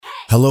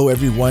Hello,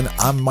 everyone.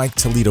 I'm Mike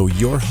Toledo,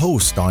 your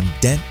host on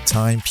Dent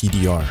Time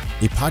PDR,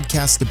 a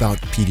podcast about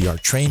PDR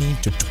training,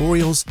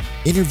 tutorials,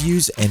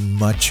 interviews, and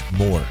much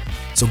more.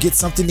 So get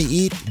something to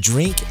eat,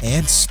 drink,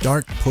 and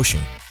start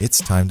pushing. It's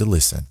time to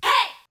listen.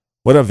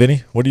 What up,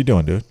 Vinny? What are you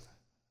doing, dude?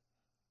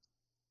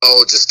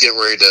 Oh, just getting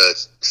ready to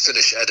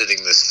finish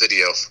editing this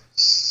video.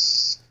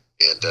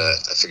 And I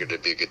figured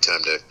it'd be a good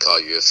time to call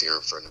you if you're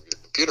in front of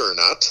your computer or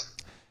not.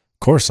 Of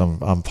course, I'm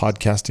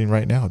podcasting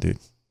right now, dude.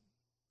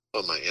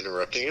 Oh, am I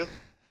interrupting you?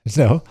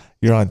 No,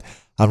 you're on.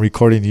 I'm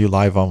recording you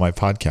live on my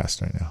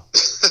podcast right now.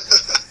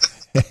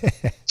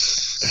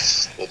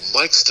 Well,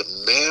 Mike's the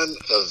man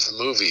of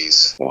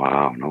movies.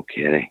 Wow, no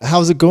kidding.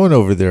 How's it going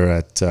over there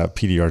at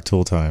PDR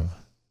Tool Time?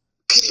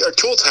 PDR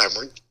Tool Time,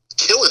 we're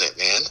killing it,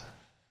 man.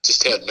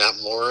 Just had Matt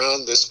Moore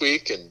on this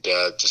week and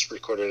just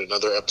recorded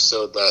another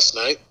episode last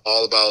night,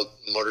 all about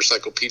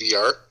motorcycle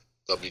PDR.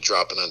 They'll be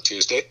dropping on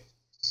Tuesday.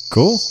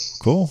 Cool.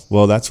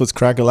 Well, that's what's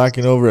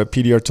crack-a-lacking over at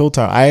PDR Tool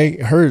Time. I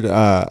heard,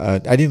 I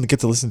didn't get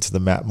to listen to the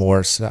Matt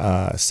Moore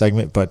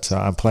segment, but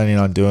I'm planning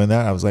on doing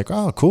that. I was like,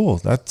 oh, cool.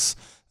 That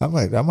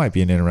might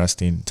be an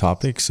interesting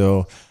topic.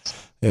 So,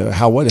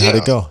 how'd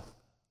it go?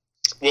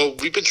 Well,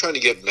 we've been trying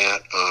to get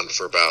Matt on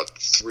for about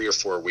 3 or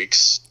 4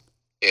 weeks,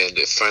 and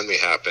it finally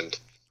happened.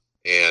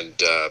 And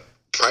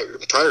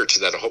prior to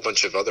that, a whole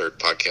bunch of other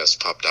podcasts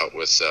popped out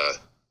with,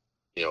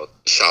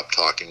 shop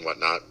talk and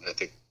whatnot. I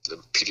think the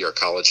PDR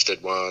College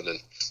did one, and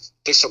I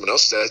think someone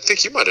else did. I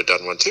think you might have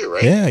done one too,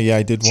 right? Yeah,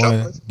 I did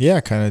one. Yeah,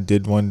 I kind of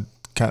did one.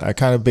 I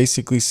kind of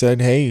basically said,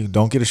 hey,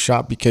 don't get a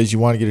shop because you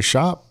want to get a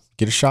shop.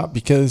 Get a shop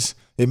because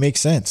it makes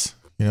sense,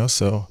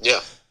 so. Yeah.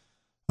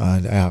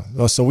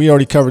 So we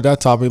already covered that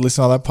topic.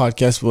 Listen to that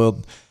podcast.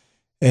 Well,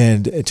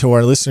 and to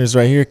our listeners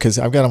right here, because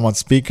I've got him on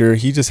speaker,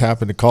 he just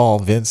happened to call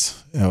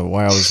Vince while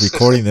I was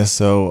recording this.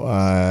 So,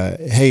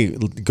 hey,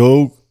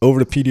 go over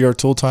to PDR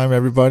Tool Time,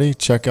 everybody.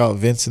 Check out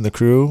Vince and the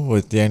crew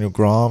with Daniel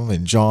Grom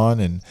and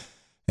John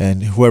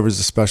and whoever's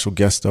a special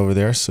guest over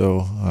there.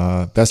 So,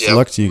 best of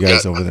luck to you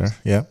guys over there.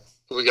 Yeah.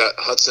 We got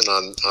Hudson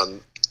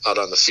out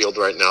on the field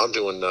right now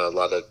doing a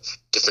lot of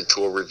different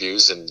tool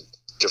reviews and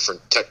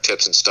different tech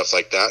tips and stuff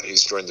like that.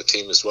 He's joined the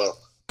team as well.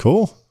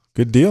 Cool.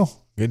 Good deal.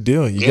 You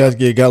guys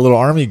got a little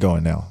army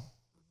going now.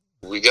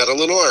 We got a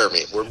little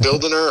army. We're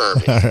building our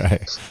army.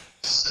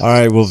 All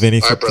right. Well,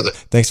 Vinny, all right, brother.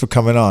 Thanks for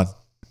coming on. All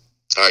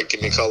right.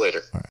 Give me a call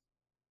later.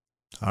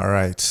 All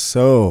right.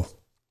 So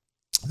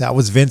that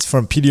was Vince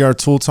from PDR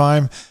Tool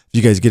Time. If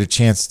you guys get a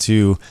chance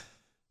to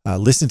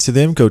listen to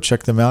them, go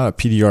check them out at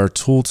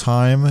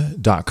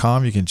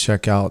pdrtooltime.com. You can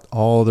check out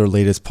all their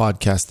latest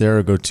podcasts there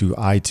or go to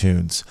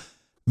iTunes.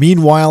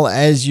 Meanwhile,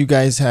 as you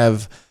guys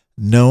have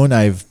known,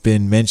 I've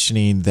been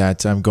mentioning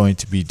that I'm going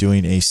to be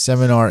doing a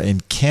seminar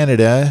in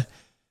Canada.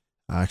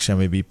 Actually, I'm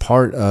going to be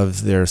part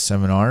of their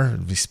seminar, I'll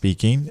be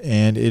speaking,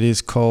 and it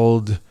is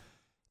called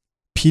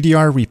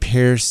PDR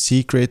Repair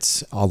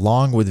Secrets.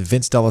 Along with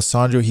Vince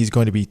D'Alessandro, he's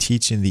going to be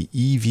teaching the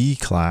EV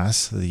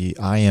class, the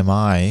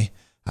IMI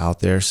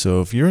out there.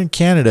 So if you're in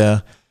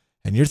Canada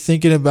and you're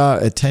thinking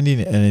about attending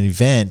an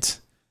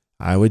event,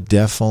 I would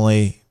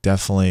definitely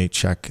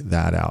check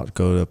that out.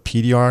 Go to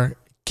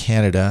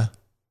pdrcanada.ca.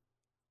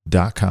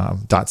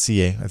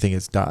 I think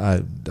it's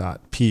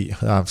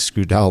I've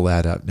screwed all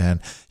that up, man.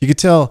 You could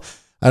tell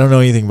I don't know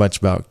anything much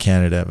about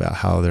Canada, about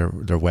how their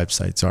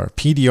websites are.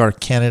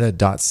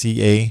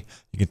 pdrcanada.ca.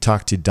 You can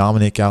talk to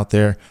Dominic out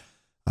there.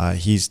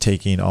 He's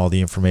taking all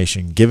the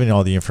information, giving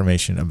all the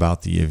information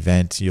about the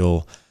event.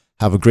 You'll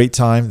have a great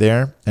time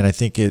there. And I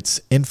think it's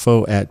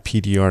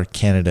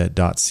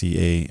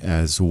info@pdrcanada.ca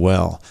as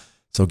well.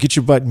 So get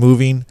your butt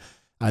moving.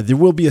 There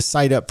will be a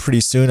site up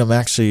pretty soon. I'm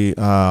actually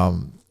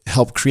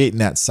help creating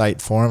that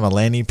site for him, a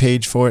landing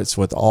page for it.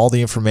 So with all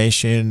the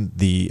information,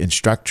 the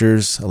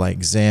instructors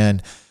like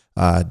Zan,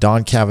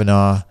 Don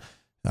Kavanaugh,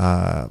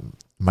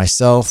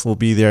 myself will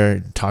be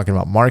there talking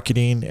about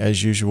marketing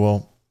as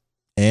usual,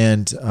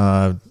 and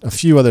a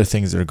few other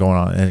things that are going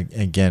on. And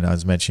again, I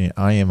was mentioning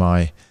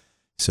IMI.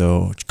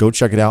 So go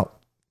check it out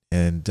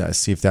and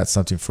see if that's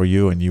something for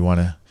you and you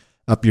want to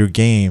up your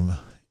game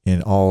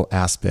in all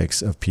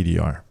aspects of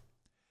PDR.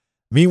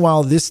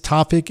 Meanwhile, this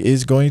topic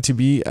is going to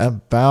be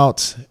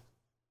about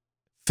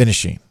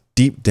finishing,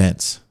 deep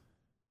dents.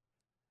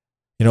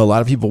 A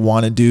lot of people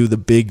want to do the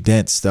big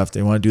dent stuff.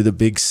 They want to do the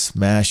big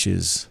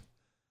smashes.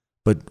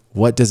 But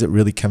what does it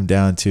really come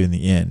down to in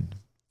the end?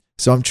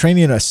 So I'm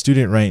training a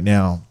student right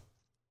now,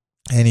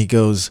 and he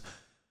goes,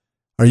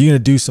 are you going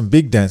to do some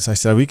big dents? I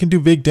said, we can do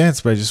big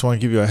dents, but I just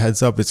want to give you a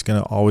heads up. It's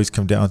going to always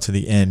come down to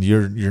the end.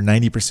 Your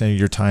 90% of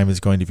your time is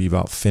going to be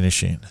about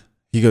finishing.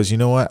 He goes, you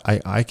know what?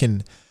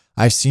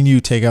 I've seen you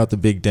take out the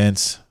big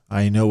dents.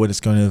 I know what it's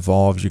going to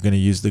involve. You're going to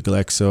use the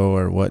Glexo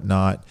or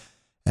whatnot,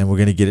 and we're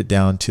going to get it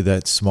down to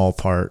that small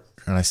part.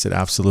 And I said,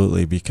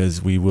 absolutely,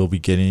 because we will be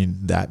getting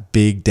that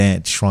big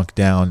dent shrunk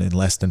down in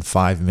less than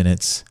 5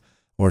 minutes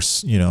or,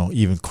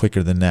 even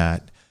quicker than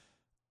that.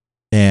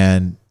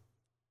 And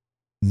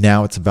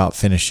now it's about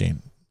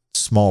finishing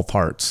small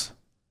parts.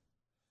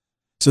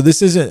 So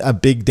this isn't a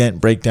big dent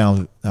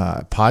breakdown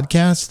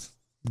podcast.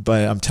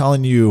 But I'm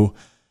telling you,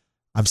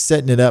 I'm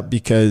setting it up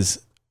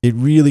because it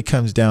really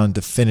comes down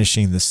to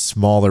finishing the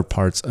smaller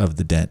parts of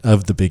the dent,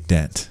 of the big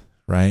dent,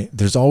 right?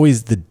 There's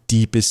always the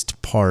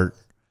deepest part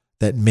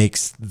that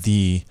makes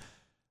the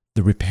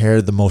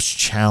repair the most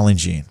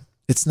challenging.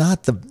 It's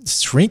not the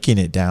shrinking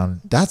it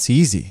down. That's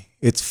easy.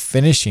 It's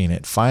finishing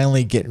it,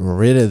 finally getting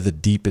rid of the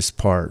deepest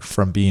part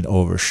from being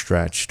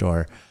overstretched,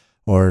 or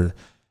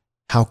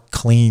how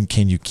clean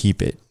can you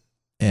keep it?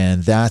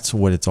 And that's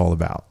what it's all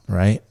about,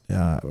 right?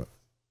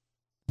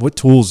 What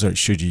tools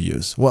should you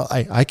use? Well,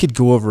 I could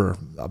go over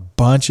a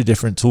bunch of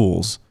different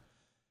tools,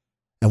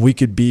 and we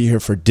could be here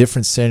for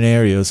different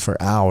scenarios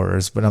for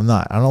hours, but I'm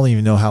not. I don't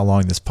even know how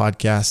long this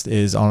podcast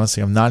is.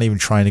 Honestly, I'm not even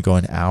trying to go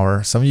an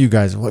hour. Some of you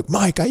guys are like,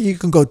 Mike, you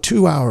can go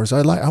 2 hours.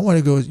 I want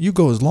to go. You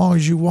go as long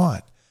as you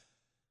want.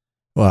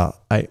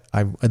 Well,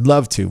 I'd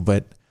love to,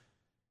 but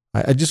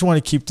I just want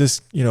to keep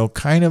this,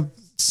 kind of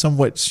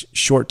somewhat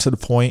short to the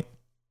point,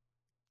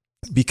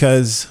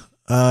 because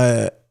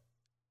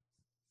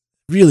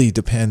really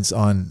depends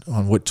on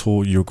what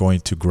tool you're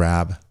going to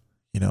grab.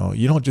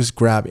 You don't just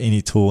grab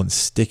any tool and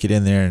stick it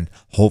in there and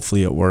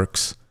hopefully it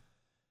works.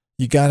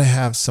 You got to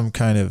have some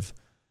kind of,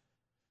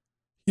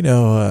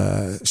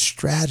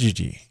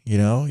 strategy.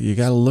 You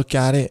got to look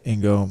at it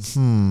and go,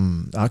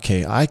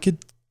 okay,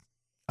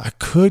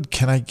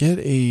 can I get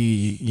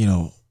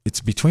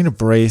it's between a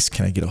brace.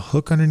 Can I get a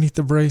hook underneath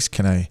the brace?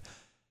 If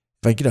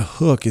I get a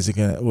hook,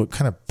 what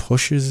kind of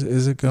pushes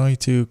is it going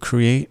to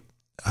create?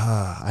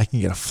 I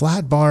can get a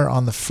flat bar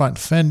on the front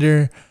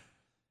fender,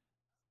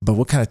 but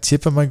what kind of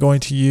tip am I going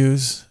to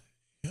use?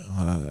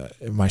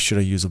 Should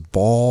I use a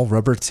ball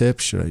rubber tip?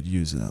 Should I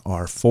use an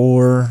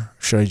R4?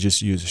 Should I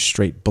just use a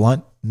straight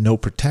blunt, no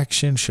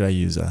protection? Should I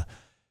use a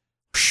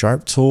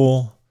sharp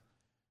tool?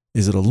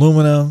 Is it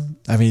aluminum?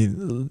 I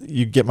mean,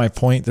 you get my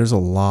point. There's a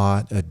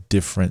lot of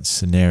different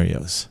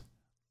scenarios.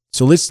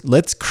 So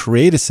let's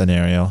create a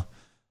scenario,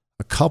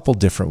 a couple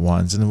different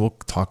ones, and then we'll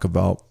talk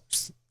about.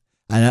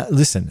 And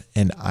listen,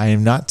 and I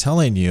am not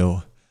telling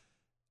you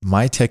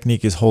my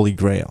technique is holy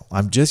grail.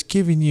 I'm just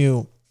giving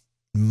you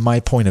my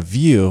point of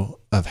view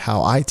of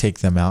how I take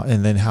them out,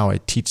 and then how I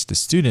teach the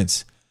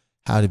students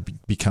how to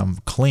become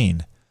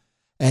clean.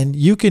 And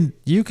you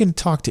can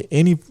talk to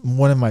any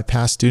one of my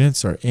past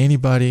students or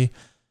anybody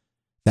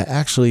that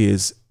actually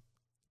is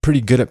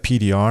pretty good at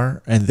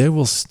PDR, and they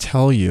will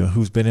tell you,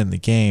 who's been in the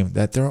game,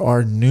 that there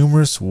are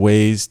numerous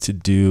ways to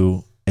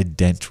do a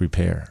dent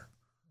repair.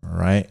 All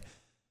right.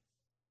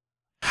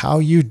 How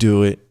you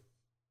do it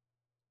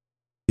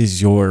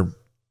is your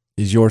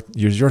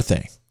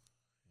thing.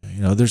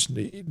 There's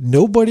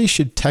nobody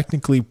should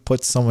technically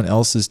put someone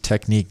else's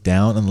technique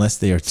down unless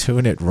they are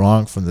doing it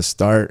wrong from the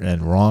start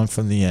and wrong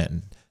from the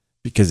end.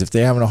 Because if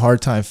they're having a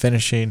hard time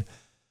finishing,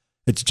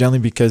 it's generally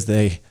because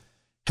they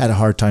had a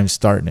hard time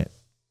starting it.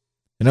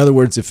 In other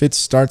words, if it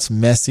starts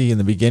messy in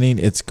the beginning,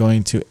 it's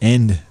going to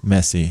end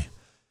messy.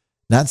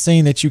 Not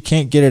saying that you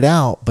can't get it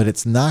out, but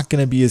it's not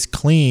going to be as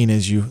clean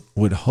as you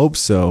would hope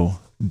so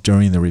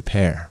during the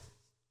repair.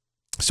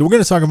 So we're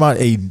going to talk about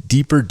a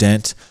deeper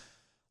dent.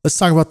 Let's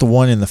talk about the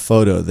one in the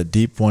photo, the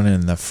deep one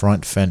in the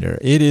front fender.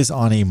 It is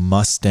on a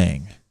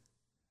Mustang.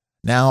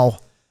 Now,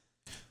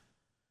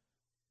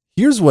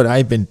 here's what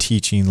I've been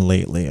teaching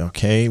lately,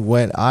 okay?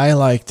 What I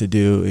like to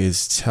do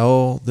is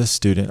tell the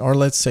student, or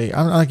let's say,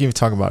 I'm not even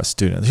talking about a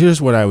student.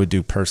 Here's what I would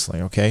do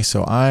personally, okay?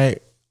 So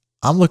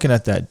I'm looking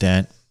at that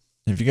dent.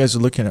 If you guys are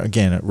looking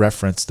again at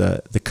reference,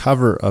 the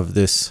cover of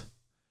this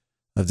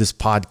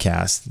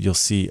podcast, you'll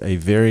see a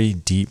very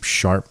deep,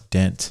 sharp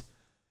dent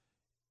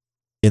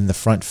in the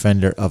front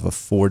fender of a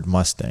Ford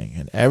Mustang.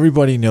 And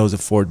everybody knows a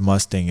Ford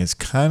Mustang is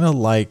kind of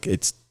like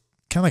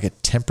a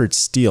tempered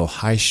steel,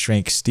 high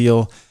strength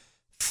steel,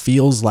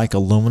 feels like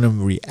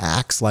aluminum,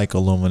 reacts like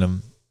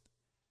aluminum.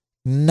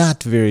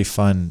 Not very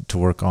fun to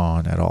work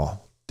on at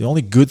all. The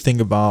only good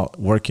thing about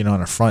working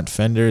on a front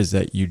fender is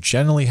that you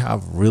generally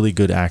have really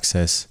good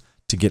access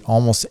to get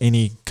almost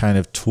any kind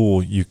of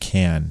tool you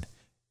can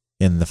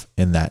in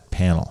that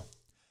panel.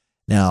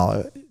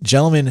 Now,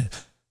 gentlemen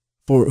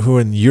who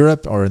are in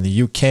Europe or in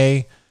the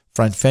UK,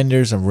 front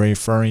fenders, I'm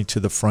referring to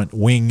the front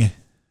wing.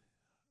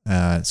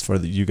 As for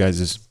you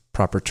guys'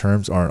 proper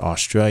terms are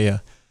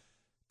Australia.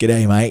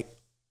 G'day, mate.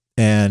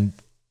 And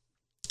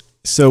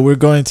so we're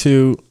going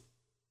to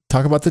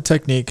talk about the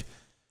technique.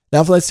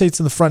 Now, if let's say it's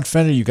in the front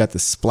fender, you got the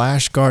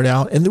splash guard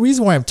out. And the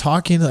reason why I'm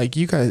talking, like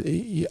you guys,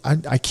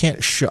 I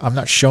can't show, I'm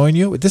not showing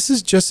you. This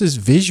is just as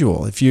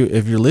visual. If you're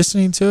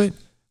listening to it,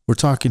 we're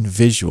talking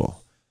visual.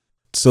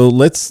 So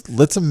let's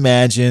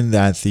imagine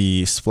that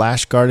the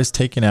splash guard is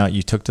taken out.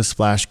 You took the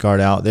splash guard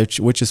out,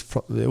 which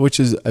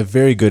is a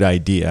very good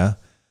idea.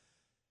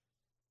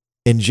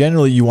 And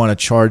generally, you want to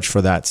charge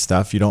for that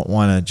stuff. You don't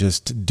want to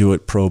just do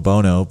it pro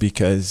bono,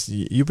 because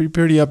you'll be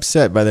pretty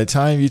upset by the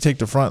time you take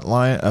the front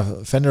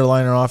fender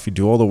liner off. You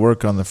do all the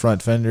work on the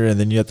front fender, and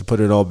then you have to put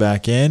it all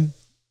back in.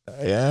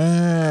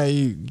 Yeah,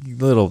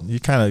 you're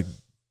kind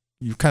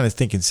of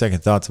thinking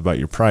second thoughts about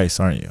your price,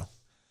 aren't you?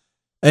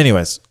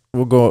 Anyways,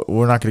 we're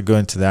not going to go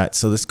into that.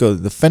 So let's go.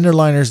 The fender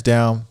liner's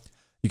down.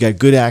 You got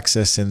good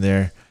access in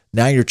there.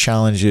 Now your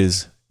challenge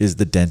is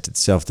the dent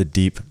itself, the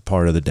deep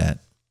part of the dent.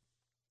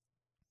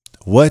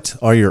 What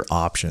are your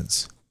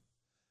options?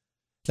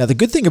 Now, the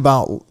good thing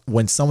about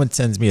when someone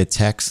sends me a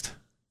text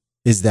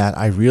is that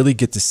I really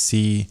get to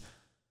see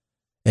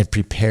and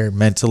prepare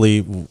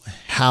mentally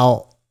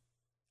how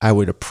I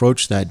would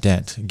approach that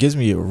dent. It gives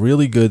me a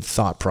really good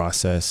thought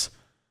process,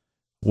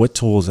 what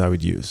tools I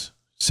would use.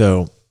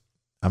 So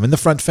I'm in the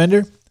front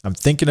fender. I'm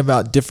thinking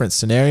about different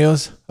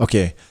scenarios.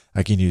 Okay,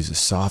 I can use a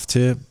soft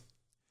tip.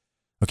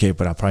 Okay,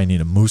 but I'll probably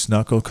need a moose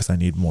knuckle because I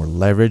need more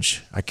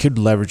leverage. I could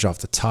leverage off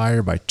the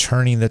tire by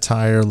turning the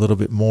tire a little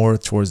bit more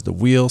towards the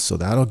wheel. So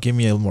that'll give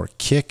me a little more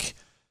kick.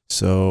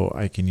 So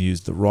I can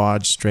use the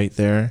rod straight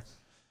there.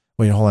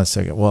 Wait, hold on a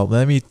second.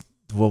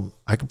 Well,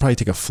 I could probably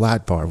take a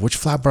flat bar. Which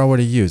flat bar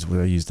would I use?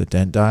 Would I use the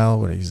dent dial?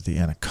 Would I use the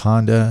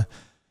Anaconda?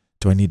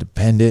 Do I need to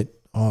bend it?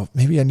 Oh,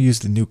 maybe I'd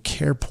use the new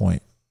Care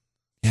Point.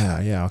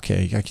 Yeah,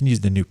 okay. I can use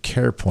the new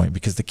Care Point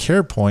because the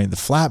Care Point, the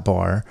flat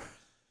bar,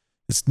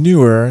 it's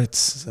newer.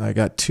 I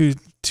got two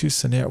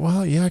scenarios.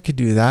 Well, yeah, I could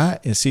do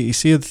that. And you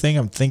see the thing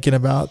I'm thinking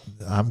about?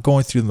 I'm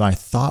going through my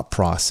thought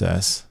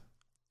process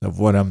of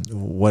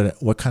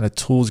what kind of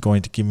tool is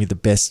going to give me the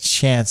best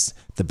chance,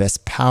 the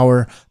best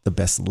power, the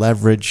best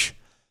leverage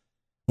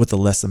with the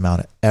less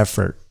amount of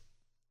effort.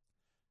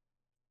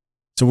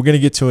 So we're going to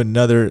get to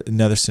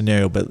another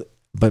scenario,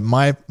 but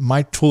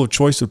my tool of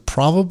choice would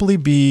probably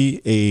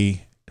be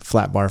a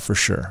flat bar for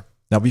sure.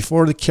 Now,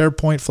 before the Care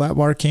Point flat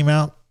bar came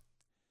out,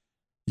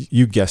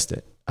 you guessed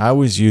it, I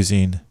was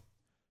using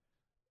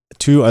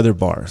two other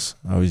bars.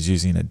 I was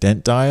using a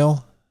dent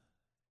dial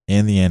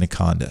and the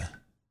Anaconda.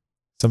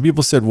 Some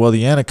people said, well,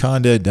 the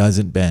Anaconda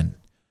doesn't bend.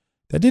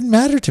 That didn't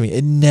matter to me.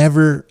 It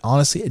never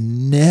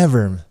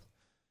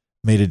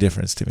made a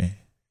difference to me.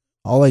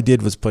 All I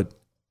did was put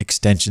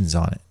extensions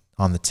on it,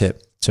 on the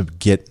tip, to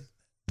get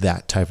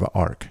that type of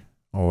arc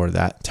or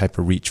that type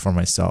of reach for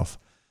myself,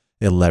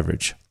 a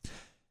leverage.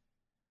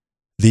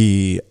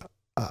 The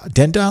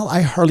dent dial,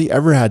 I hardly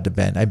ever had to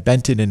bend. I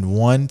bent it in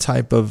one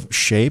type of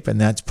shape, and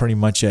that's pretty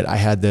much it. I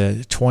had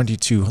the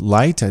 22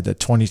 light, I had the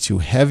 22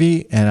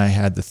 heavy, and I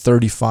had the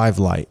 35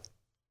 light.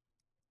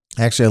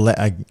 Actually,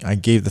 I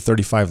gave the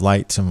 35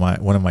 light to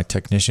one of my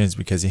technicians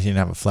because he didn't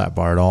have a flat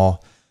bar at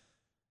all,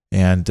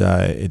 and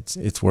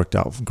it's worked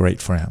out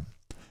great for him.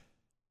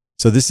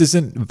 So this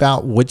isn't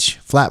about which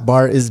flat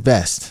bar is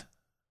best.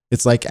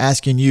 It's like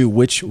asking you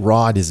which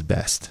rod is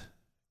best.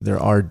 There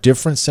are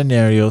different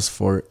scenarios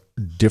for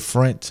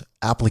different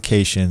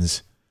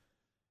applications.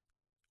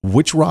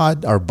 Which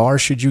rod or bar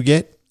should you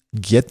get?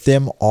 Get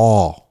them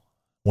all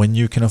when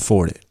you can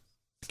afford it.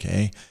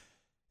 Okay.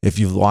 If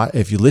you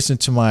listen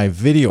to my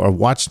video or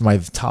watched my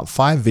top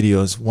 5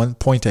 videos, one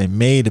point I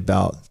made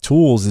about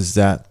tools is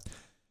that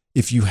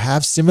if you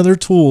have similar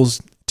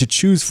tools to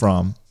choose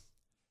from,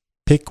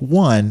 pick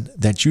one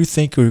that you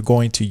think you're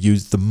going to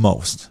use the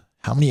most.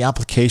 How many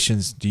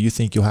applications do you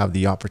think you'll have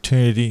the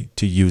opportunity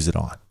to use it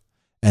on?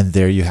 And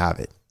there you have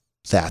it.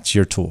 That's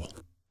your tool.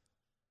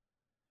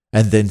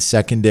 And then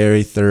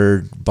secondary,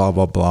 third, blah,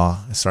 blah,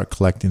 blah, and start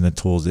collecting the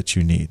tools that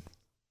you need.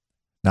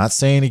 Not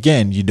saying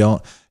again,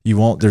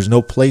 there's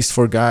no place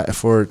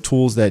for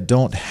tools that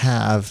don't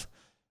have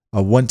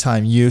a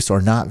one-time use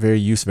or not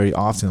used very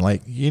often.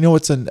 Like,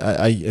 it's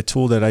a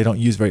tool that I don't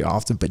use very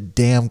often, but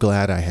damn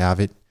glad I have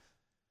it,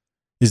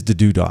 is the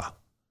doodah.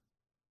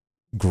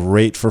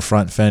 Great for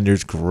front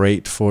fenders,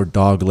 great for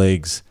dog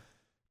legs,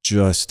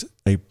 just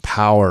a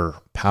power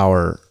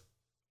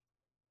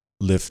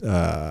lift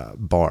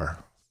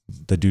bar,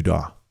 the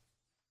doodah.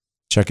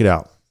 Check it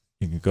out.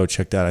 You can go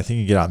check that. I think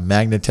you get on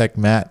Magnatech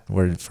Mat,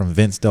 from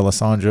Vince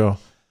D'Alessandro.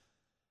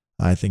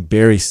 I think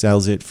Barry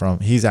sells it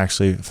he's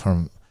actually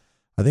from,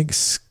 I think,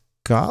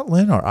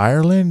 Scotland or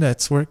Ireland.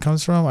 That's where it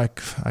comes from.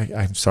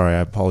 I'm sorry. I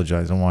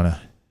apologize.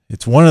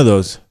 It's one of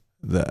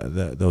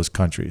those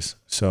countries.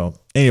 So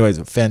anyways,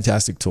 a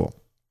fantastic tool.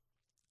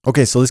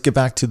 Okay, so let's get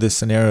back to the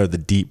scenario of the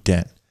deep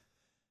dent.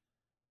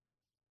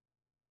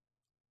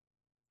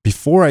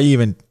 Before I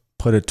even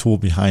put a tool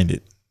behind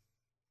it,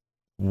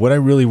 what I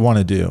really want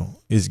to do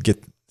is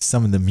get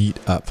some of the meat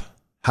up.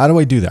 How do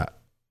I do that?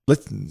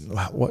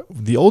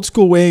 The old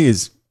school way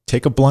is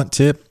take a blunt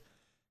tip,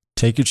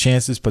 take your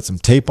chances, put some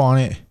tape on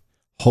it,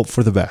 hope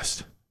for the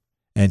best,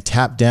 and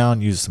tap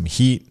down, use some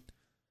heat.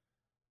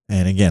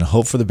 And again,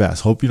 hope for the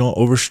best. Hope you don't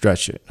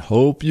overstretch it.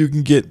 Hope you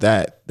can get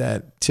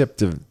that tip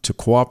to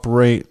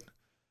cooperate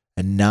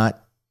and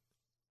not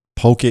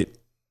poke it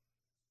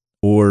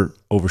or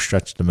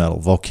overstretch the metal,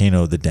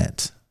 volcano the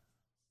dent.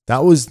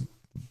 That was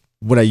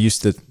what I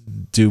used to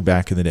do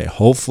back in the day.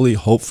 Hopefully,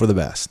 hope for the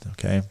best,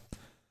 okay?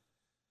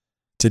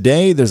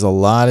 Today, there's a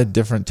lot of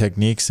different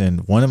techniques,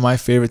 and one of my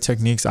favorite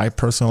techniques I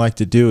personally like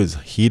to do is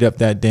heat up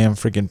that damn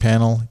freaking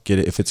panel. Get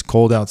it, if it's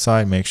cold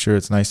outside, make sure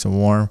it's nice and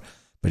warm.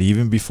 But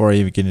even before I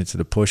even get into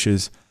the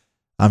pushes,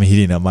 I'm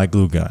heating up my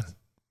glue gun.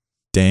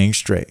 Dang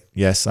straight.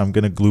 Yes, I'm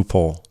going to glue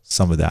pull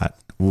some of that.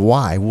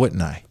 Why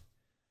wouldn't I?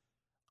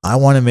 I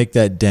want to make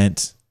that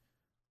dent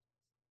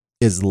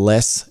as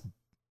less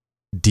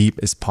deep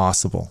as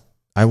possible.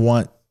 I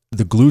want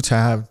the glue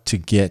tab to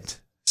get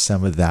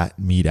some of that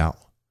meat out,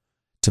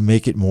 to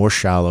make it more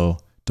shallow,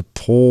 to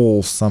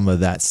pull some of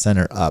that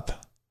center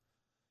up.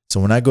 So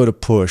when I go to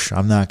push,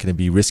 I'm not going to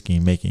be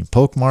risking making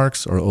poke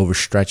marks or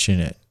overstretching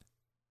it.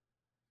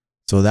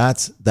 So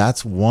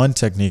that's one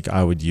technique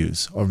I would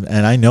use,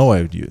 and I know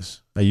I would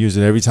use. I use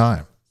it every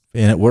time,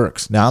 and it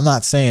works. Now, I'm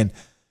not saying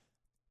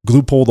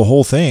glue pull the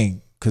whole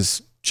thing,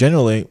 because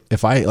generally,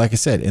 if I, like I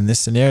said, in this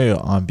scenario,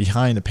 I'm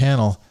behind the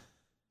panel,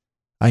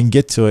 I can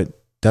get to it.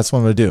 That's what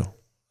I'm going to do.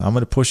 I'm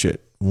going to push it.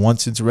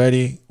 Once it's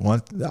ready,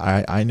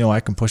 I know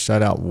I can push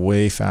that out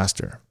way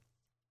faster.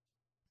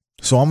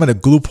 So I'm going to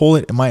glue pull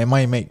it. I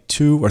might make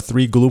 2 or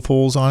 3 glue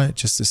pulls on it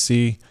just to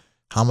see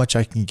how much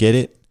I can get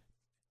it.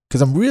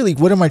 Because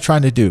what am I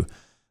trying to do?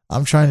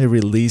 I'm trying to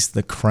release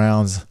the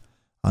crowns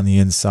on the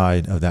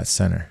inside of that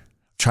center.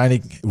 I'm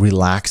trying to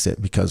relax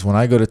it, because when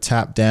I go to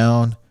tap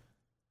down,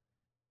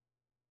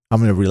 I'm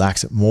going to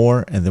relax it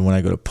more. And then when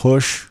I go to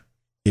push,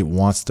 it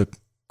wants to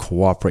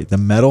cooperate. The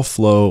metal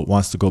flow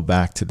wants to go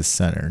back to the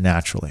center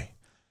naturally.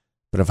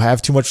 But if I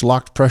have too much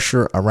locked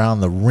pressure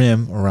around the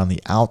rim, around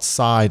the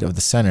outside of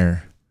the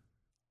center,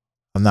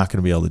 I'm not going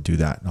to be able to do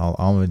that. All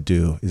I'm going to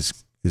do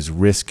is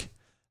risk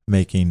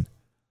making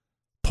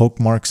poke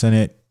marks in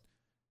it,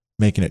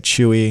 making it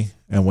chewy,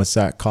 and what's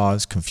that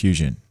cause?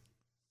 Confusion.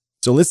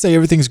 So let's say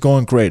everything's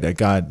going great. What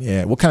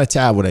kind of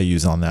tab would I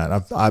use on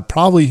that? I'd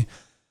probably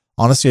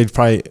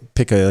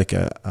pick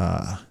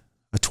a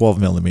 12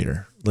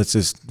 millimeter. Let's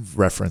just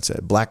reference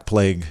it. Black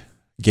Plague,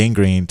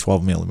 gangrene,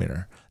 12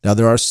 millimeter. Now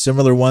there are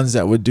similar ones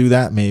that would do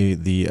that. Maybe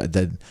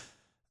the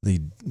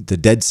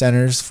dead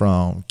centers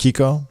from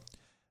Kiko,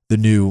 the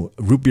new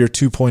Root Beer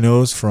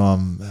 2.0s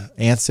from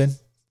Anson.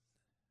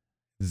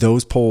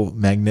 Those pull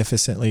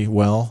magnificently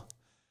well.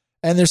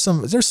 And there's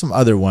some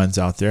other ones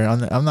out there.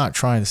 I'm not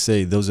trying to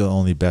say those are the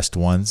only best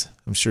ones.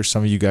 I'm sure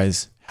some of you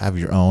guys have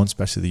your own,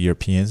 especially the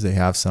Europeans. They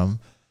have some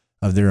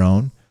of their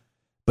own.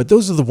 But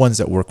those are the ones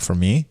that work for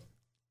me.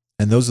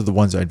 And those are the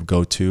ones I'd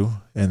go to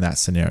in that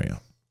scenario.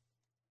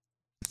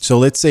 So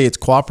let's say it's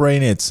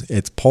cooperating,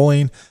 it's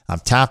pulling, I'm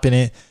tapping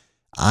it.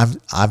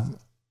 I'm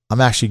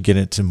actually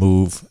getting it to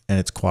move, and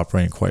it's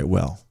cooperating quite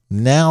well.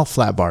 Now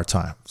flat bar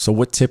time. So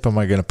what tip am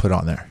I going to put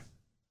on there?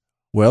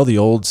 Well, the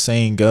old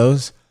saying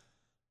goes,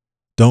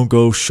 don't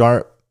go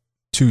sharp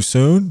too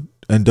soon,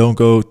 and don't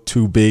go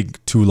too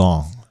big too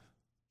long.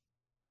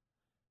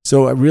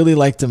 So I really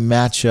like to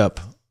match up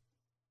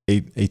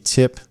a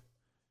tip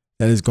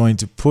that is going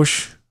to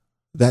push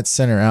that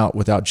center out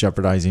without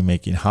jeopardizing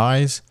making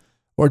highs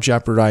or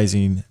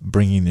jeopardizing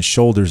bringing the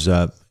shoulders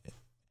up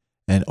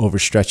and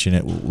overstretching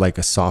it like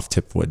a soft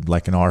tip would,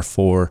 like an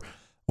R4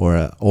 or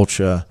an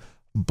ultra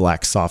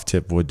black soft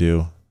tip would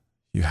do.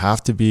 You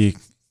have to be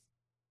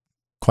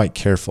quite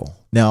careful.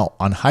 Now,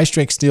 on high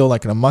strength steel,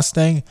 like in a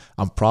Mustang,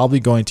 I'm probably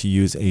going to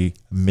use a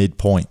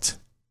midpoint.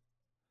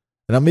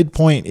 And a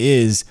midpoint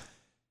is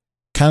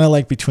kind of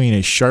like between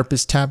a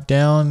sharpest tap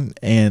down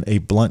and a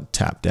blunt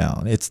tap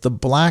down. It's the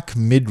black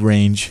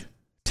mid-range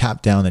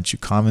tap down that you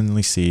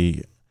commonly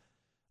see,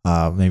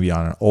 maybe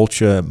on an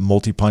ultra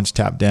multi-punch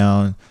tap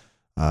down.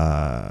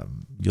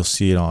 You'll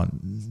see it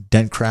on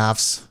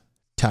Dentcraft's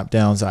tap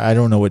downs. I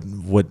don't know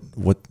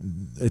what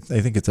I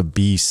think it's a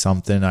B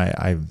something.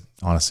 I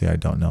honestly, I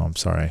don't know. I'm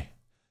sorry.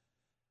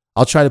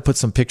 I'll try to put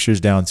some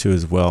pictures down too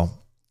as well.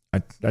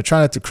 I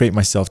try not to create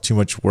myself too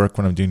much work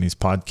when I'm doing these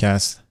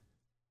podcasts,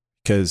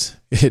 because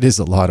it is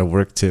a lot of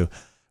work to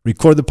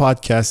record the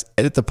podcast,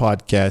 edit the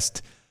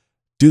podcast,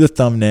 do the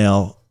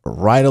thumbnail,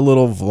 write a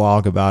little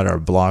vlog about it or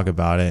blog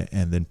about it,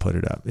 and then put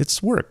it up.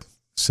 It's work.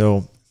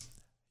 So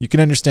you can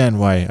understand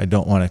why I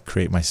don't want to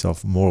create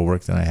myself more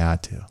work than I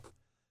had to.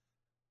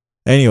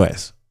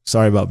 Anyways,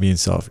 sorry about being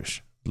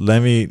selfish.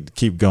 Let me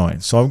keep going.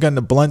 So I'm getting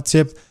the blunt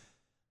tip.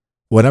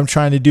 What I'm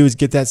trying to do is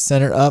get that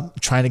center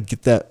up, trying to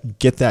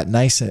get that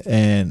nice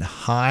and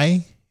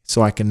high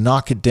so I can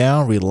knock it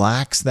down,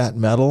 relax that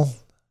metal,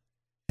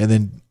 and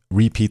then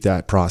repeat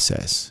that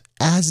process.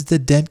 As the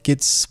dent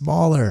gets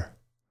smaller,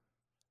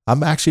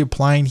 I'm actually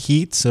applying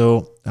heat,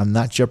 so I'm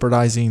not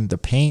jeopardizing the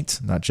paint,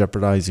 not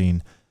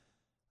jeopardizing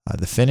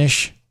the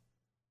finish.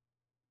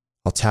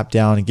 I'll tap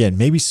down again.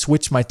 Maybe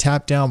switch my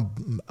tap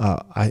down.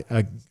 I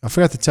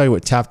forgot to tell you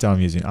what tap down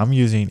I'm using. I'm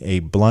using a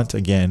blunt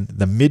again,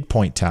 the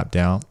midpoint tap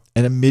down,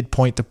 and a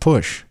midpoint to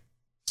push.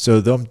 So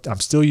I'm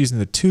still using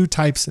the two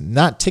types,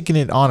 not ticking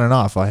it on and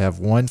off. I have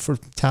one for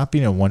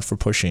tapping and one for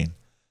pushing.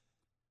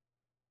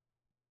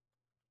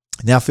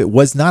 Now, if it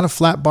was not a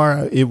flat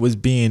bar it was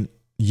being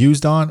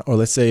used on, or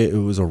let's say it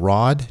was a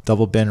rod,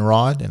 double bend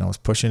rod, and I was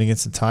pushing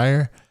against the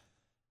tire,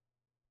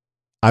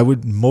 I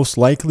would most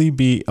likely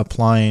be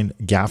applying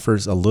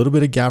a little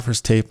bit of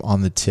gaffer's tape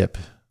on the tip.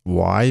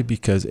 Why?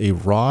 Because a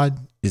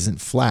rod isn't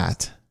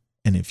flat.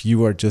 And if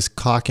you are just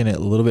cocking it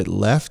a little bit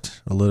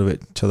left, a little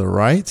bit to the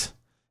right,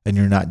 and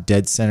you're not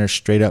dead center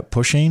straight up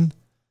pushing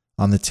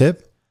on the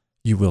tip,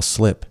 you will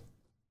slip.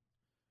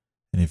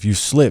 And if you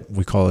slip,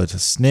 we call it a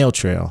snail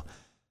trail,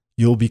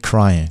 you'll be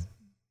crying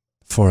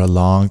for a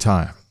long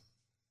time,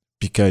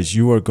 because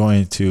you are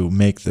going to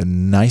make the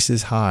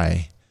nicest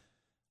high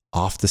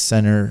off the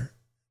center,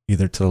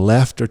 either to the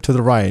left or to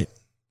the right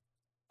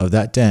of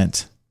that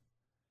dent.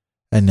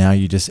 And now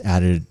you just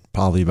added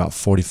probably about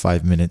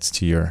 45 minutes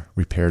to your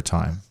repair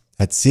time.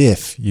 That's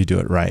if you do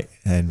it right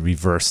and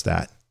reverse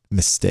that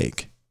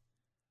mistake.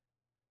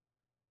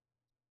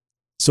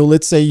 So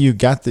let's say you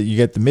get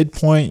the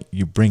midpoint,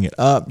 you bring it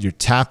up, you're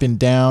tapping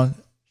down.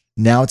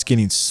 Now it's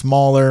getting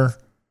smaller.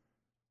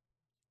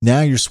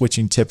 Now you're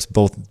switching tips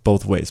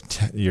both ways.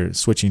 You're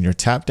switching your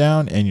tap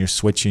down and you're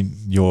switching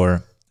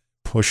your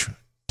push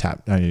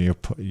tap,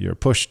 your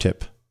push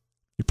tip.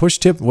 Your push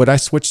tip, what I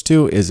switched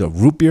to is a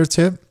root beer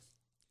tip.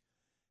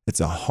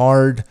 It's a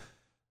hard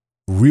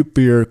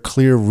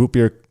clear root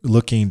beer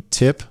looking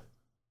tip.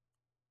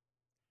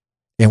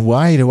 And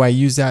why do I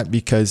use that?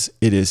 Because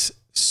it is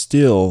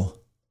still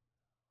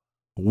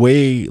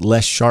way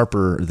less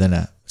sharper than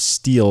a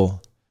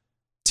steel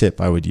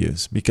tip I would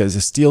use, because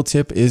a steel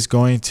tip is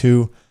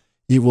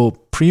it will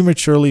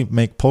prematurely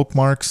make poke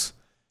marks,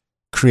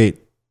 create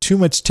too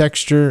much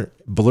texture,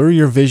 blur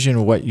your vision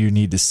of what you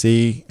need to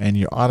see, and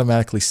you're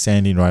automatically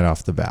sanding right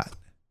off the bat,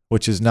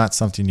 which is not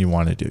something you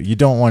want to do. You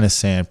don't want to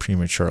sand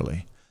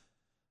prematurely.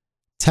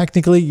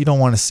 Technically, you don't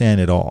want to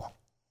sand at all.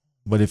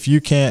 But if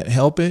you can't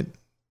help it,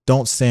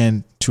 don't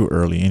sand too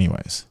early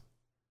anyways.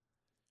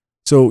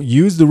 So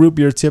use the root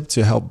beer tip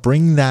to help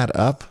bring that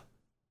up.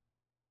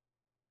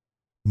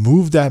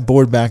 Move that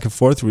board back and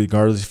forth,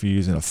 regardless if you're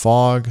using a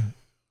fog,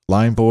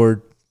 line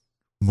board.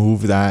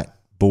 Move that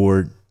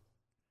board.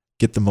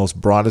 Get the most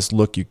broadest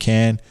look you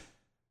can.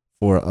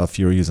 Or if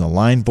you're using a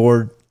line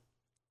board,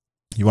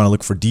 you want to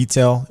look for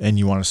detail and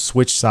you want to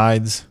switch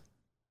sides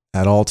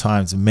at all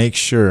times and make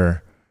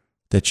sure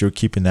that you're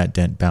keeping that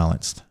dent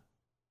balanced.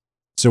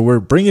 So we're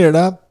bringing it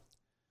up,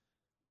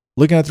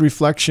 looking at the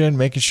reflection,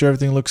 making sure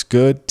everything looks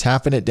good,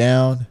 tapping it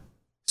down,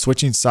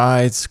 switching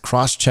sides,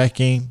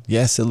 cross-checking.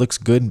 Yes, it looks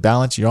good and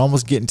balanced. You're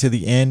almost getting to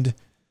the end.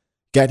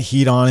 Got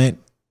heat on it.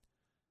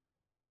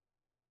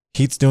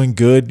 Heat's doing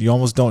good. You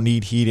almost don't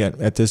need heat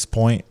at this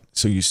point.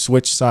 So you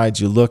switch sides,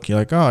 you look, you're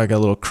like, oh, I got a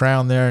little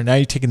crown there. Now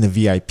you're taking the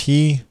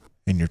VIP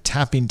and you're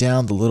tapping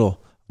down the little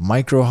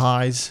micro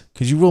highs,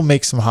 because you will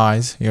make some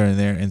highs here and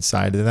there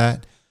inside of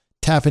that.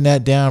 Tapping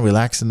that down,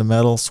 relaxing the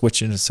metal,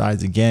 switching the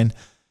sides again.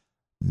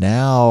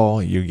 Now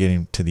you're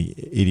getting to the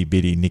itty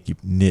bitty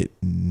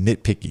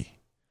nitpicky.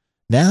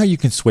 Now you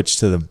can switch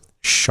to the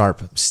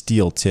sharp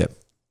steel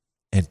tip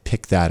and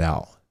pick that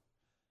out.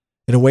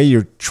 In a way,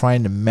 you're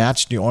trying to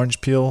match the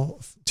orange peel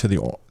to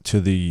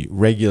the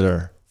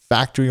regular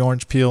factory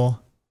orange peel.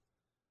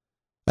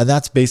 And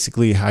that's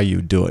basically how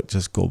you do it.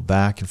 Just go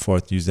back and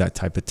forth, use that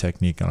type of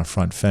technique on a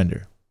front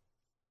fender.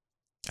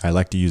 I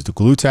like to use the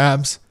glue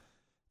tabs.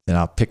 Then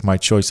I'll pick my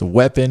choice of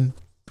weapon,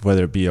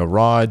 whether it be a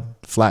rod,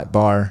 flat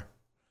bar,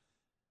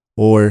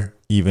 or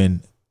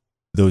even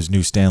those new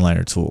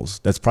Stanliner tools.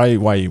 That's probably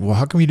why,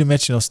 how come you didn't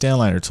mention those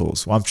Stanliner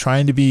tools? Well, I'm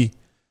trying to be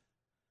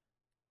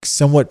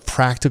somewhat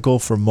practical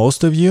for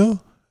most of you.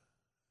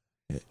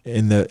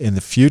 In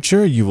the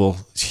future, you will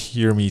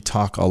hear me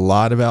talk a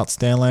lot about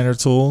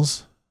Stanliner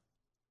tools.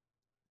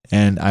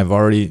 And I've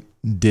already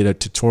did a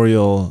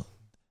tutorial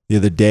the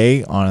other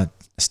day on a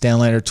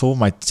Stanliner tool.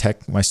 My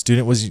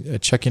student was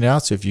checking it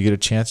out. So if you get a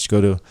chance, go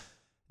to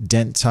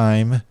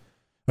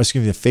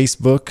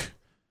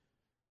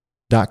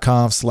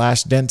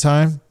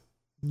Facebook.com/DentTime.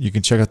 You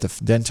can check out the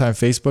DentTime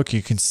Facebook.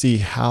 You can see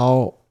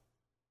how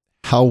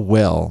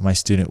well my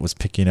student was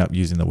picking up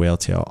using the whale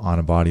tail on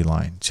a body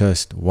line,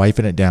 just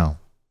wiping it down.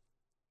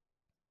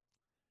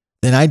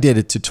 Then I did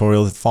a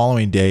tutorial the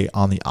following day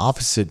on the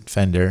opposite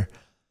fender,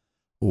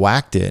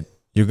 whacked it.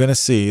 You're going to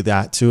see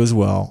that too as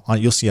well.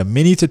 You'll see a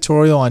mini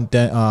tutorial on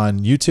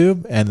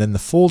YouTube and then the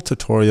full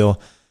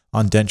tutorial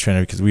on Dent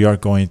Trainer, because we are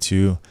going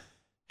to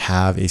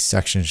have a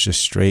section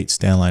just straight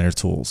Stanliner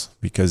tools,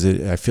 because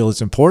I feel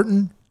it's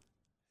important,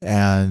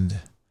 and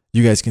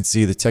you guys can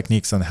see the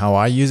techniques on how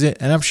I use it.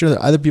 And I'm sure that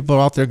other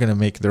people out there are going to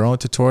make their own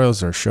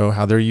tutorials or show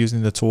how they're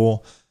using the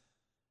tool.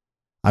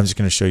 I'm just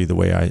going to show you the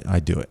way I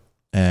do it.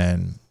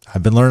 And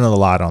I've been learning a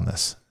lot on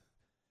this.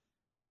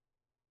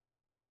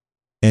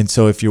 And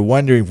so if you're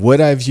wondering,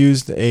 would I've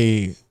used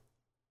a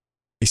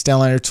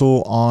Stanliner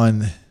tool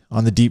on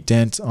the deep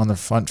dent on the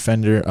front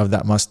fender of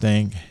that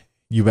Mustang?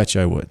 You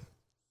betcha I would.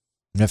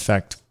 In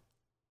fact,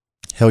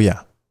 hell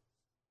yeah.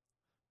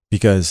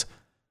 Because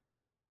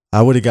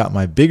I would have got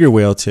my bigger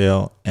whale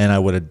tail and I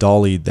would have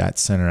dollied that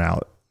center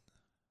out.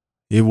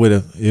 It would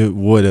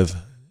have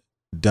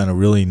done a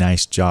really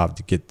nice job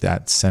to get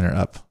that center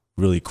up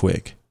really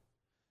quick.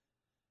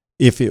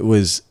 If it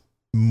was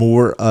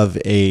more of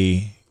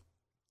a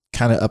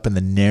kind of up in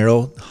the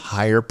narrow,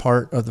 higher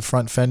part of the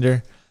front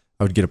fender,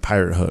 I would get a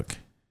pirate hook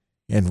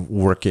and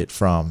work it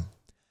from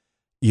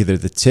either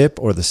the tip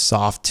or the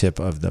soft tip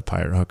of the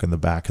pirate hook in the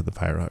back of the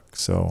pirate hook.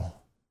 So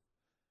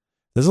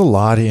there's a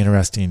lot of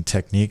interesting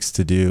techniques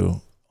to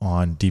do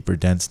on deeper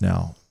dents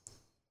now.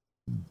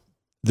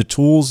 The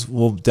tools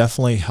will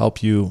definitely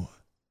help you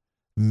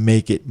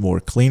make it more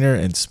cleaner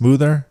and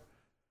smoother,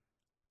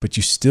 but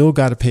you still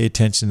got to pay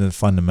attention to the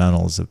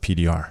fundamentals of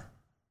PDR.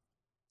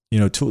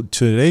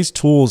 today's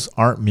tools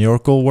aren't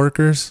miracle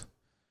workers.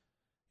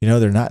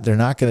 They're not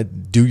going to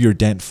do your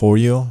dent for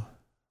you.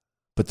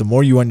 But the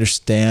more you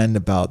understand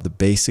about the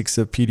basics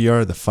of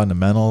PDR, the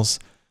fundamentals,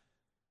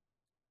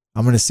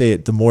 I'm going to say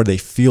it, the more they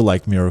feel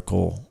like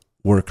miracle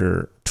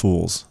worker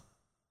tools.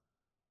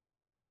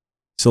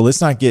 So let's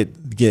not give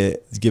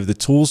the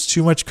tools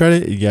too much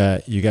credit. You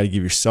got to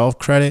give yourself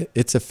credit.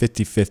 It's a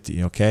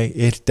 50-50, okay?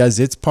 It does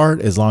its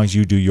part as long as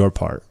you do your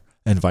part,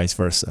 and vice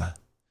versa.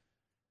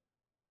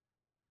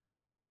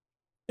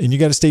 And you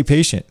got to stay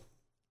patient.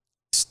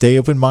 Stay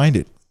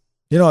open-minded.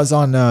 I was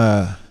on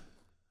I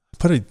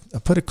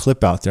put a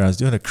clip out there. I was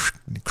doing a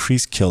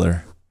crease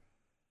killer.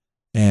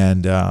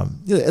 And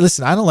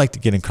listen, I don't like to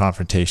get in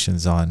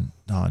confrontations on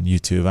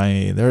YouTube.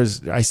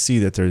 I see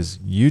that there's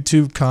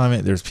YouTube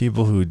comment, there's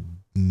people who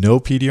know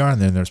PDR,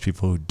 and then there's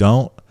people who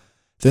don't.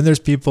 Then there's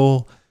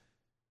people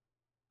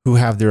who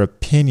have their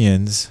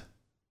opinions.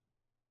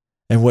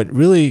 And what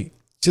really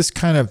just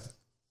kind of,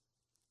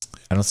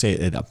 I don't say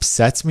it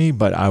upsets me,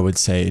 but I would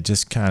say it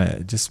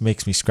just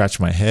makes me scratch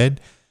my head,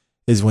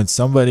 is when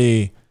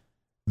somebody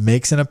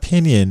makes an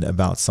opinion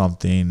about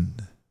something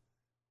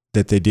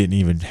that they didn't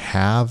even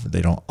have,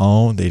 they don't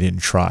own, they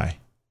didn't try.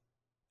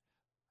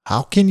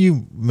 How can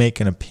you make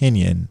an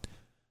opinion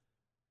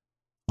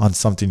on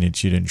something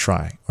that you didn't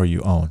try or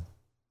you own?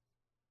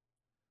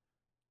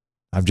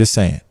 I'm just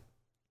saying.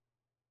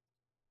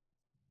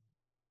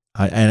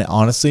 And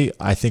honestly,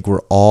 I think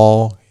we're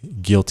all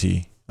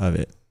guilty of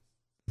it.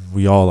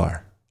 We all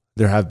are.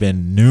 There have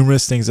been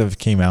numerous things that have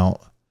came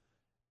out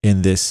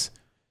in this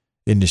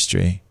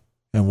industry,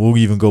 and we'll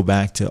even go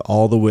back to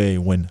all the way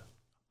when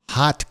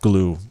hot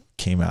glue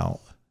came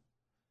out.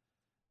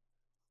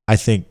 I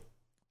think,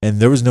 and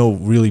there was no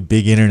really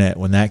big internet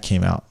when that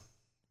came out.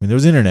 I mean, there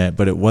was internet,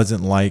 but it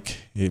wasn't like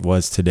it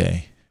was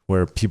today,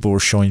 where people were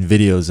showing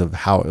videos of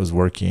how it was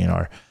working,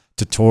 or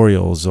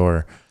tutorials,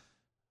 or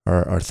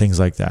things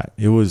like that.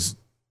 It was,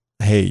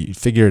 hey,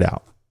 figure it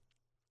out.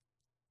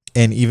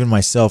 And even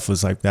myself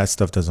was like, that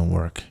stuff doesn't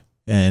work.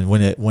 And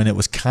when it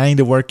was kind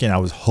of working, I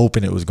was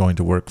hoping it was going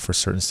to work for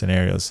certain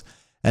scenarios.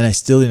 And I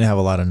still didn't have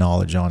a lot of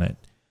knowledge on it.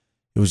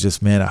 It was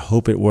just, man, I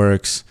hope it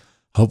works.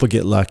 Hope I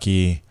get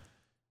lucky.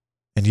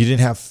 And you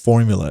didn't have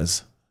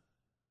formulas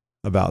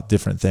about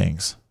different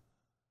things.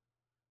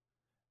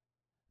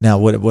 Now,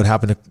 what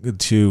happened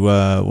to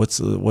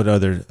what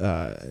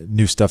other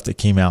new stuff that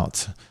came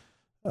out?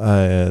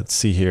 Let's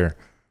see here.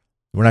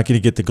 We're not going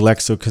to get the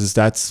Glexo because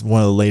that's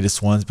one of the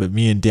latest ones. But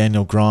me and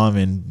Daniel Grom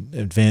and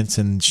Vince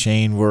and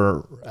Shane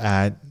were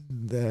at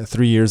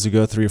 3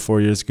 or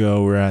 4 years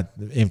ago. We're at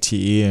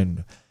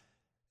MTE,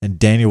 and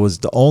Daniel was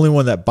the only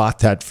one that bought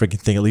that freaking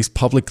thing, at least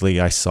publicly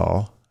I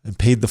saw, and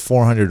paid the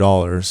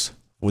 $400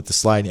 with the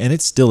slide. And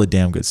it's still a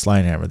damn good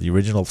slide hammer. The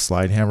original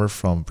slide hammer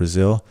from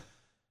Brazil,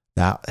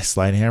 that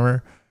slide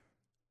hammer,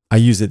 I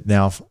use it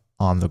now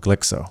on the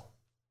Glexo.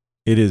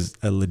 It is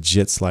a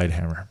legit slide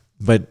hammer.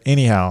 But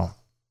anyhow,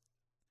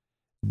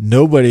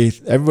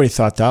 everybody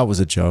thought that was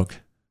a joke.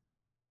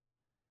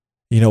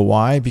 You know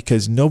why?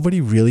 Because nobody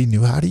really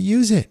knew how to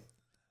use it.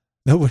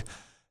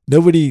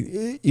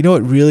 Nobody,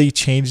 what really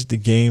changed the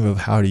game of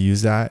how to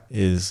use that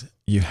is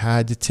you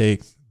had to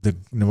take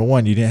number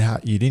one, you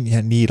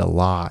didn't need a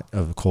lot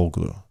of cold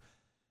glue.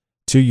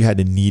 2, you had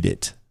to knead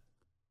it,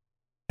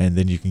 and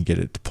then you can get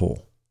it to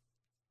pull.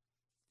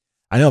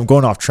 I know I'm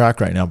going off track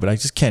right now, but I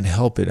just can't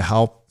help it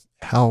how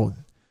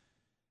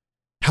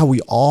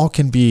we all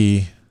can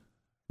be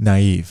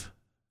naive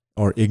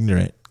or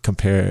ignorant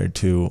compared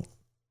to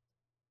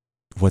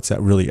what's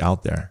that really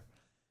out there.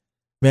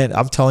 Man,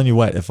 I'm telling you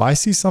what, if I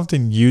see somebody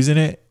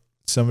using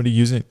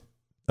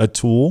a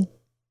tool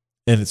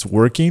and it's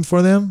working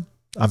for them,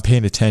 I'm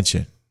paying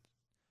attention.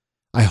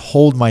 I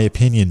hold my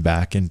opinion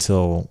back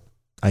until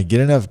I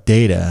get enough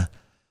data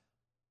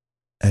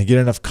and get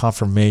enough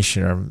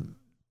confirmation, or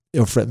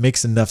if it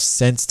makes enough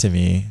sense to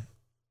me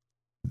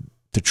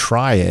to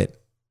try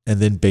it and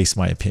then base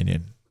my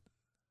opinion.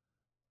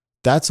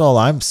 That's all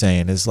I'm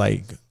saying is,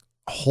 like,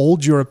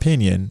 hold your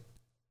opinion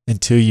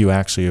until you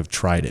actually have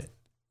tried it.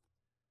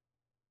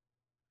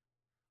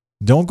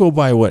 Don't go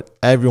by what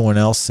everyone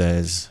else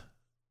says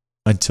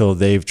until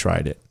they've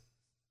tried it.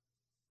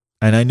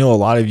 And I know a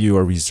lot of you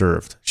are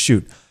reserved.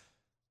 Shoot,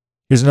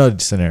 here's another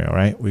scenario,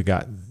 right? You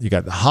got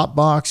the hot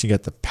box, you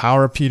got the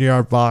power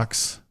PDR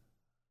box.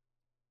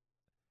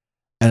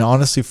 And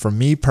honestly, for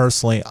me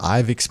personally,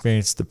 I've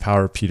experienced the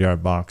power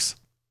PDR box.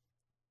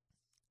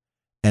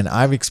 And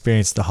I've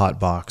experienced the hot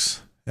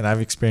box, and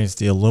I've experienced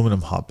the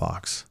aluminum hot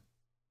box.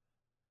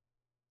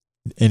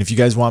 And if you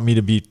guys want me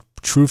to be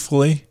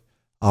truthfully,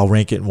 I'll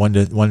rank it 1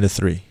 to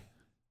 3.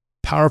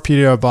 Power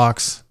PDR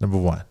box, number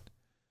 1.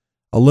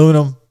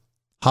 Aluminum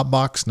hot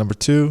box, number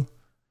 2.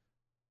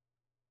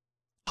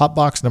 Hot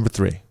box, number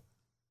 3.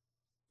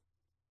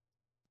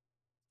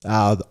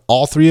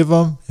 All 3 of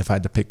them, if I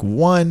had to pick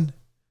one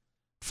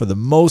for the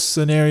most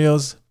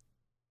scenarios,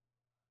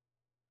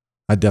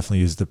 I definitely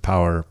use the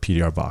power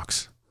PDR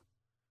box.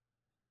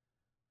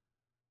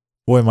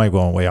 Boy, am I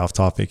going way off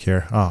topic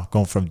here.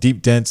 Going from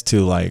deep dents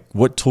to like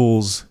what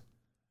tools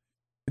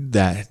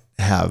that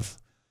have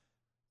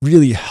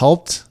really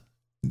helped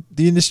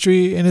the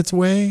industry in its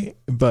way,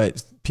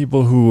 but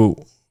people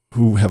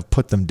who have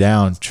put them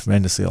down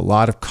tremendously. A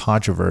lot of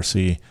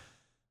controversy,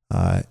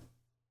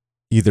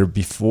 either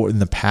before in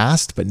the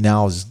past, but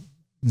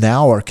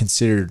now are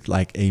considered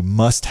like a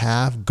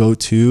must-have,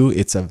 go-to.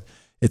 It's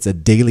a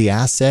daily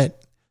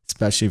asset,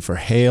 especially for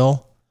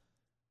hail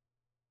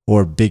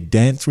or big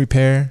dent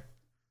repair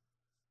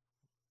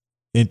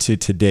into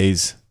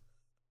today's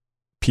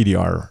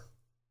PDR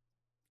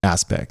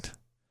aspect.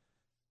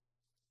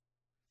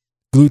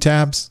 Glue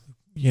tabs,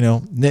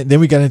 then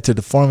we got into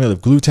the formula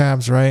of glue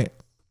tabs, right?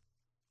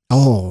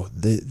 Oh,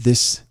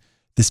 this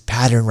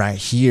pattern right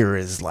here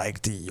is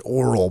like the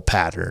oral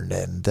pattern,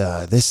 and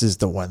this is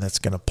the one that's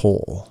going to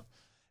pull.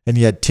 And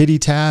you had titty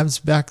tabs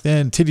back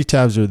then. Titty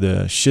tabs were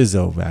the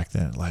shizo back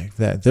then, like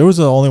that. Those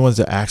are the only ones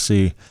that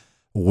actually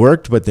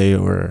worked, but they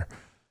were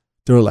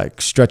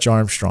like Stretch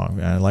Armstrong,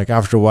 man. Like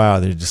after a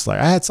while, they're just like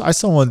I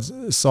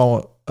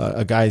saw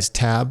a guy's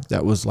tab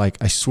that was like,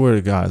 I swear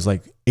to God, it was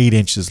like 8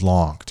 inches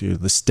long,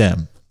 dude. The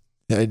stem,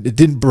 it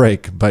didn't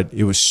break, but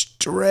it was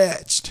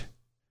stretched.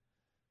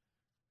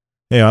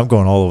 Yeah, I'm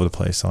going all over the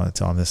place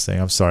on this thing.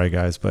 I'm sorry,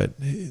 guys, but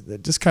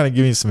just kind of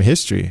giving you some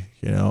history,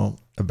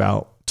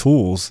 about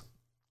tools.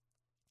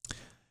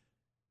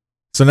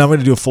 So now I'm going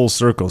to do a full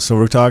circle. So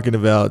we're talking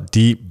about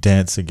deep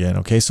dents again.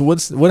 Okay, so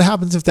what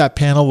happens if that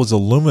panel was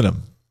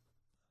aluminum?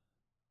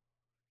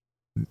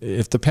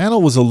 If the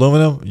panel was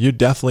aluminum, you're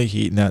definitely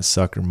heating that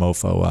sucker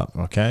mofo up.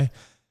 Okay,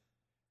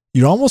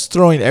 you're almost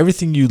throwing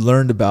everything you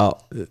learned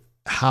about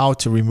how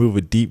to remove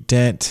a deep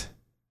dent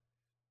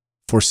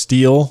for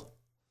steel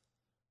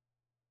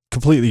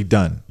completely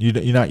done.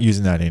 You're not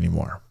using that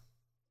anymore,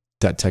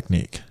 that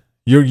technique.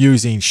 You're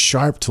using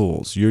sharp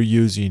tools. You're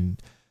using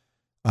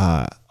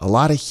a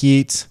lot of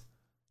heat.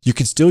 You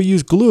can still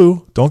use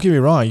glue. Don't get me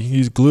wrong. You can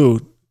use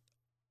glue.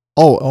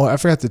 Oh, I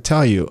forgot to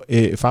tell you,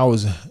 if I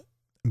was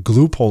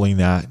glue pulling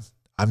that,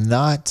 I'm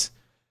not,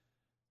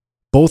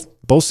 both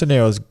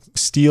scenarios,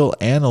 steel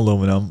and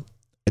aluminum,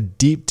 a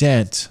deep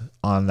dent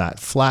on that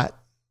flat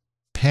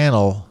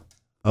panel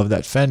of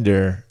that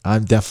fender,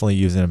 I'm definitely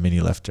using a mini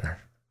lifter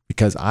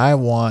because I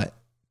want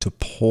to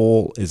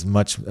pull as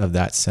much of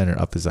that center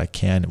up as I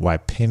can while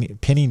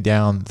pinning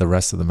down the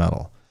rest of the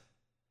metal.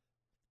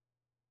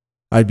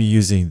 I'd be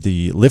using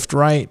the Lift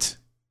Right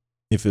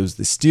if it was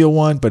the steel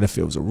one, but if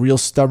it was a real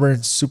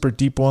stubborn, super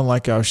deep one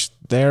like I was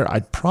there,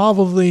 I'd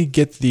probably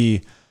get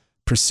the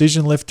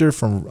precision lifter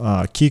from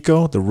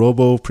Kiko, the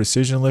Robo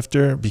precision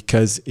lifter,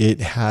 because it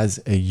has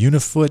a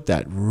unifoot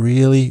that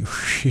really,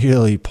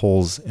 really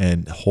pulls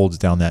and holds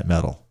down that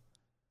metal.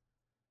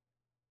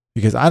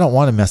 Because I don't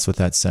want to mess with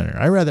that center.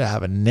 I'd rather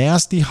have a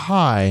nasty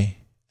high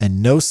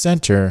and no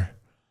center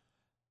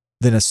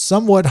than a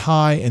somewhat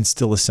high and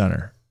still a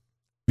center.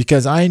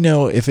 Because I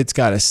know if it's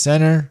got a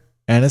center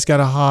and it's got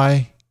a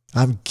high,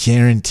 I'm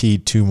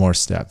guaranteed 2 more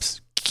steps.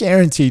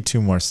 Guaranteed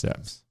 2 more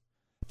steps.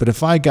 But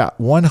if I got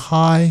one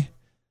high,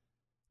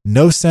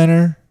 no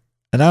center,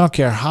 and I don't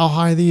care how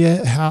high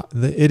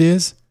it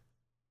is,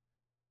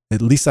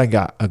 at least I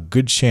got a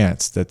good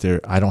chance that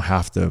I don't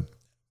have to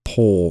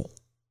pull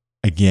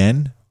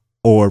again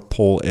or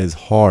pull as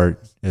hard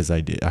as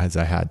I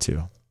had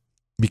to.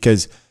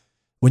 Because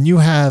when you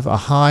have a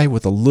high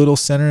with a little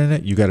center in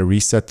it, you got to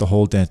reset the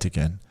whole dent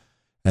again.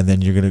 And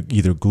then you're going to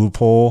either glue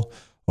pull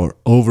or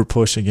over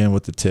push again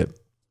with the tip.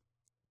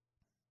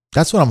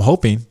 That's what I'm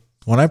hoping.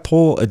 When I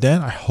pull a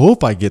dent, I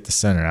hope I get the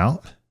center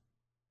out.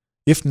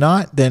 If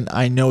not, then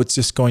I know it's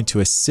just going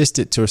to assist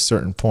it to a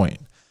certain point.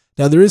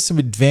 Now, there is some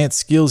advanced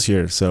skills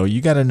here. So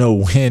you got to know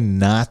when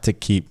not to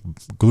keep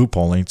glue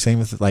pulling. Same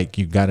with like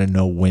you got to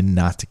know when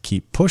not to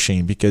keep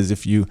pushing. Because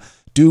if you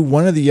do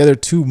one or the other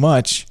too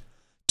much,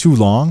 too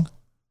long,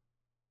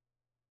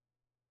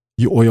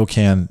 you oil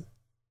can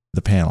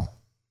the panel.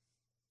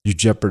 You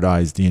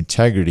jeopardize the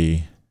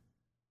integrity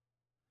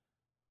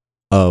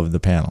of the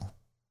panel.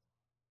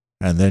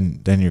 And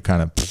then you're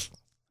kind of,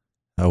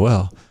 oh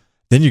well.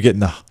 Then you're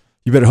getting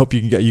you better hope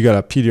you got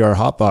a PDR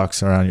hot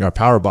box around you, or a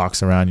power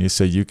box around you,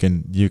 so you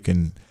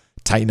can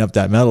tighten up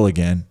that metal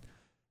again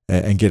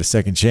and get a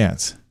second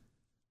chance.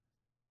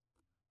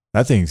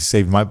 That thing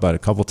saved my butt a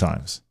couple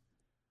times.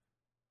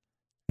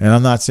 And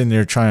I'm not sitting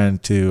there trying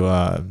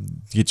to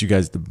get you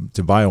guys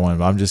to buy one,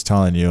 but I'm just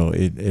telling you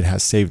it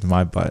has saved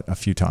my butt a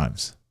few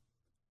times.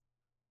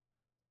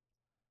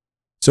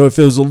 So if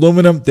it was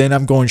aluminum, then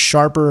I'm going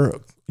sharper,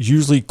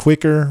 usually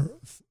quicker,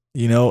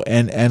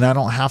 and I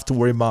don't have to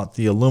worry about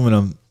the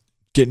aluminum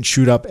getting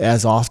chewed up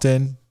as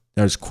often,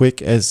 as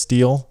quick as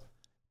steel,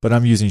 but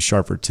I'm using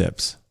sharper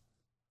tips.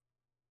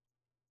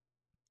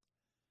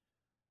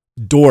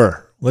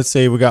 Door. Let's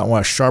say we got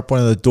a sharp one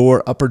of the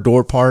door, upper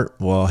door part.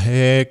 Well,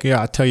 heck yeah,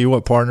 I'll tell you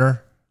what,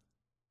 partner.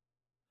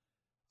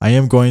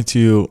 I'm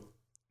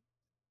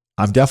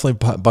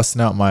definitely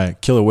busting out my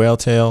killer whale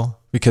tail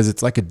because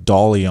it's like a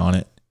dolly on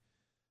it.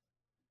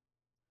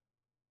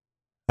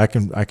 I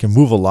can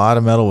move a lot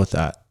of metal with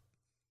that.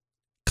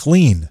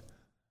 Clean.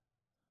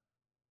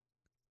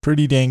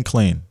 Pretty dang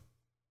clean.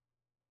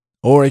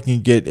 or I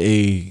can get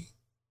a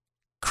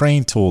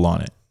crane tool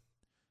on it.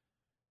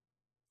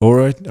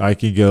 Or I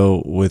could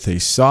go with a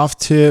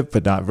soft tip,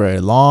 but not very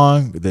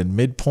long. Then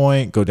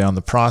midpoint, go down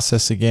the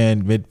process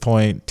again.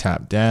 Midpoint,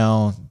 tap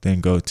down. Then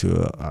go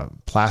to a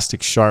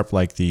plastic sharp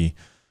like the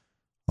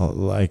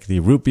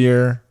root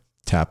beer.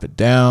 Tap it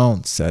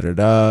down, set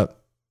it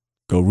up.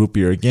 Go root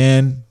beer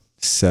again,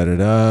 set it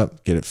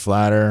up, get it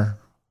flatter.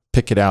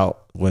 Pick it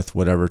out with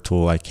whatever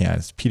tool I can.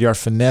 PDR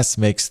Finesse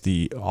makes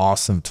the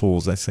awesome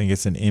tools. I think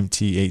it's an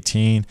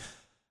MT18.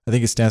 I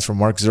think it stands for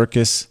Mark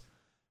Zirkis.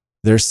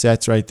 Their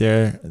sets right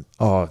there,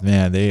 oh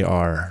man, they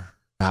are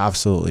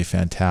absolutely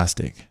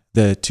fantastic.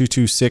 The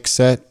 226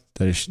 set,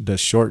 the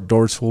short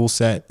door tool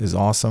set is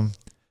awesome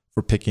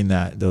for picking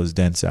those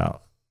dents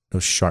out,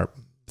 those sharp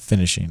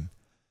finishing.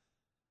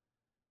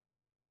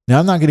 Now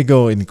I'm not going to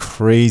go in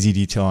crazy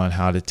detail on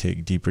how to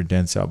take deeper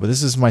dents out, but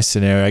this is my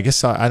scenario. I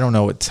guess I don't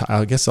know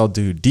I guess I'll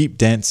do deep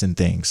dents and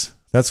things.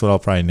 That's what I'll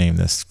probably name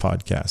this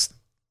podcast.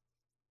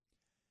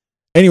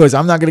 Anyways,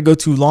 I'm not going to go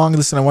too long.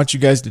 Listen, I want you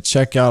guys to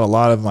check out a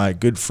lot of my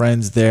good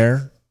friends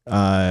there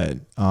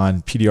on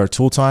PDR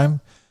Tool Time.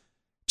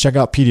 Check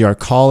out PDR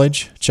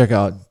College. Check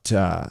out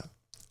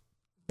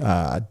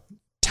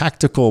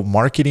Tactical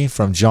Marketing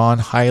from John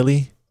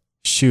Hiley.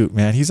 Shoot,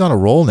 man, he's on a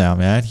roll now,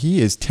 man.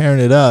 He is tearing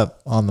it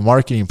up on the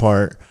marketing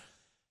part.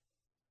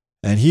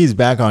 And he's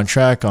back on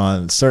track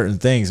on certain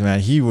things, man.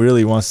 He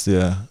really wants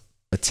to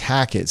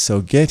attack it.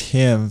 So get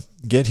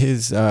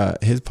his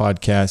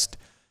podcast.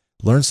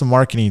 Learn some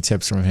marketing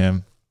tips from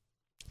him.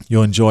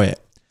 You'll enjoy it.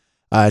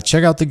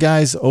 Check out the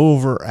guys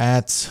over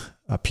at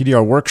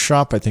PDR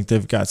Workshop. I think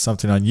they've got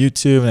something on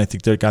YouTube, and I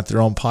think they've got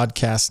their own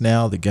podcast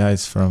now. The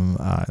guys from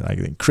I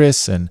think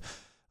Chris and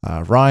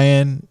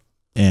Ryan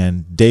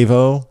and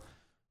Davo,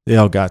 they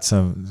all got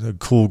some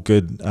cool,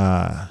 good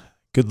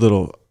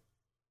little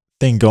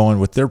thing going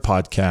with their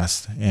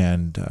podcast,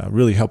 and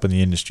really helping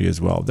the industry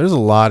as well. There's a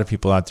lot of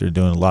people out there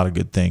doing a lot of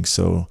good things.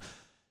 So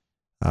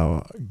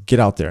get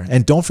out there,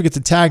 and don't forget to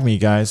tag me,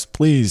 guys.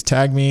 Please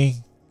tag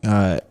me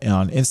on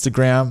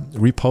Instagram,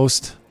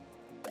 repost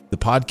the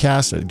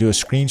podcast, or do a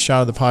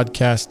screenshot of the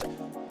podcast.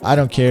 I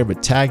don't care,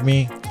 but tag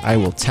me. I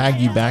will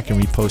tag you back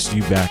and repost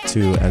you back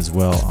too as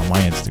well on my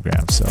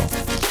Instagram. So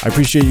I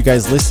appreciate you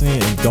guys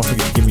listening, and don't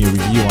forget to give me a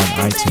review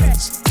on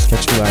iTunes.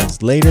 Catch you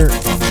guys later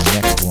on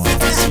the next one.